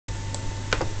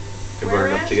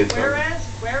burn up to get some.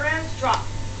 Whereas, drop.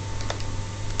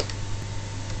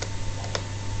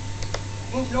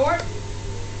 Move north.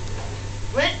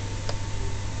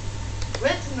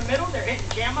 Blitz in the middle. They're hitting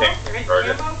camo.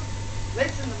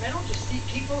 Blitz in the middle. Just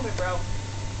keep moving, bro.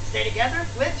 Stay together.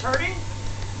 Blitz hurting.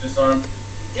 Disarm.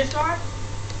 Disarm.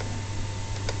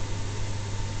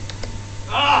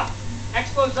 Ah!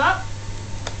 Explo's up.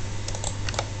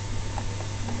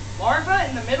 Larva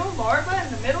in the middle.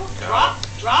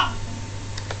 Drop.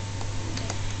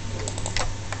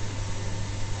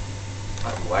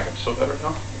 I'm lagging so better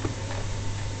now.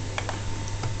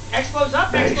 Explo's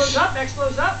up. Nice.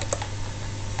 Explo's up.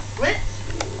 Blitz.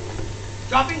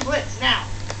 Dropping blitz now.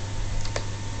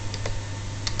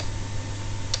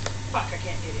 Fuck, I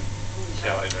can't get it.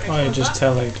 Oh, you just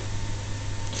tellied.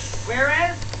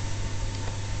 Whereas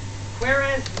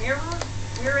mirror.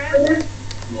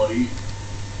 Bloody.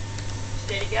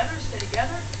 Stay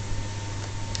together.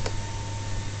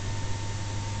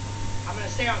 I'm gonna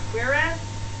stay on whereas.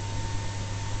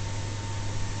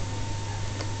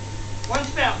 One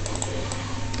spell.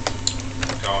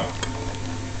 Going.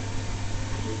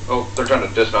 Oh, they're trying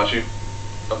to dismount you.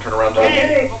 Don't turn around.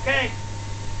 Okay.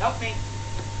 Help me.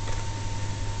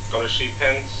 Go to sheep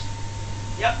pins.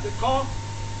 Yep, good call.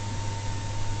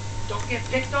 Don't get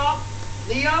picked off.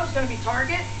 Leo's gonna be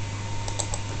target.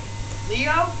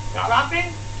 Leo,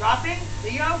 dropping.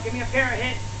 Leo, give me a pair of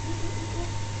hit.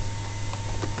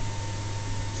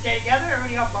 Stay together,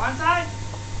 everybody help Bonsai.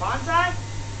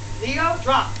 Leo,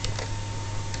 drop.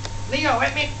 Leo,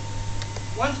 hit me.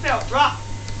 One spell, drop.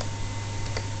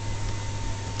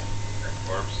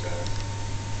 Corpse.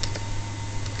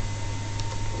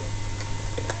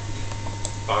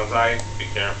 Bonsai, be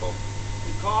careful.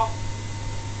 Good call.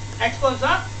 Explo's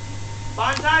up.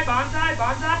 Bonsai.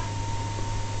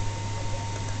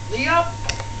 Leo,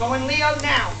 going Leo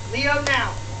now.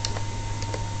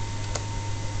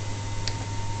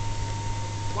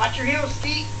 Watch your heels,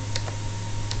 Skeet.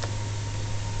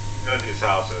 Go to these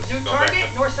houses. New Go target, back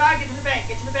to north side, get to the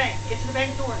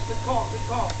bank doors. Good call.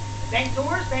 Bank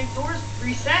doors,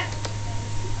 reset.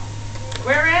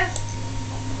 Whereas,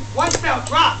 one spell,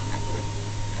 drop.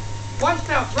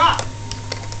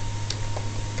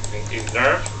 He's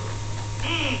nerve.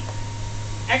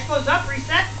 Explo's up,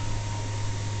 reset.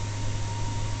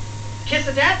 Kiss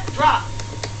of death, drop.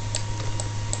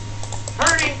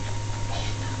 Hurting.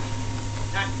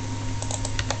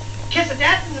 Kiss of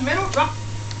death in the middle, drop.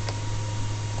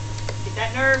 Get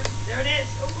that nerve. There it is.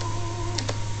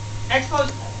 Ooh.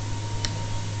 Explo's.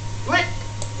 Split.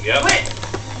 Yep.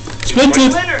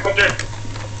 Splintered. Splinter.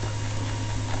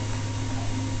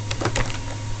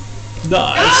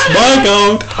 Nice. My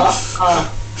goal.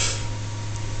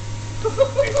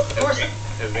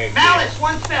 His name's Malice,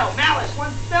 one spell.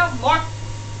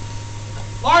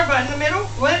 Larva in the middle.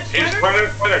 He's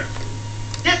splintered.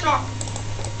 Disarm.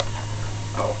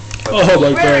 Oh. Oh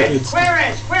my god. It's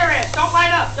Queres. Don't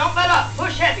let up.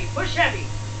 Push heavy.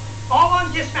 All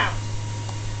on dismounts.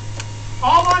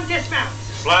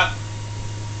 Slap.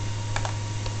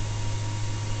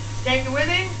 Stay with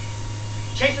him.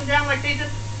 Chase him down like they did.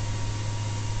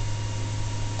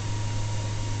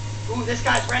 Ooh, this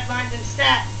guy's redlined in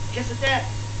stat. Kiss of death.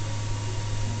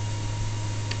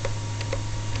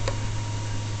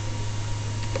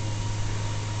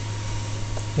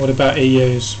 What about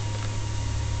EUs?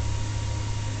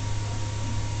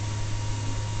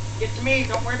 Get to me.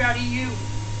 Don't worry about EU.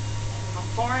 I'm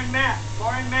far in map.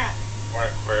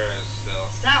 Where is still?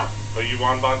 South. Are you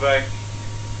on Bonsai?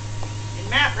 In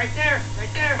map, right there.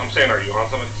 I'm saying, are you on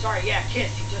something? Sorry, yeah,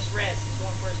 Kiss. He just res. He's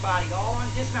going for his body. All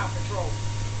on dismount control.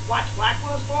 Watch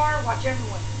Blackwell's bar. Watch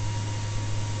everyone.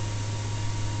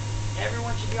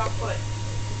 Everyone should be on foot.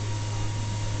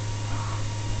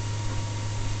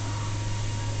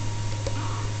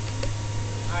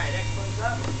 Alright, X-Pose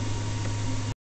up.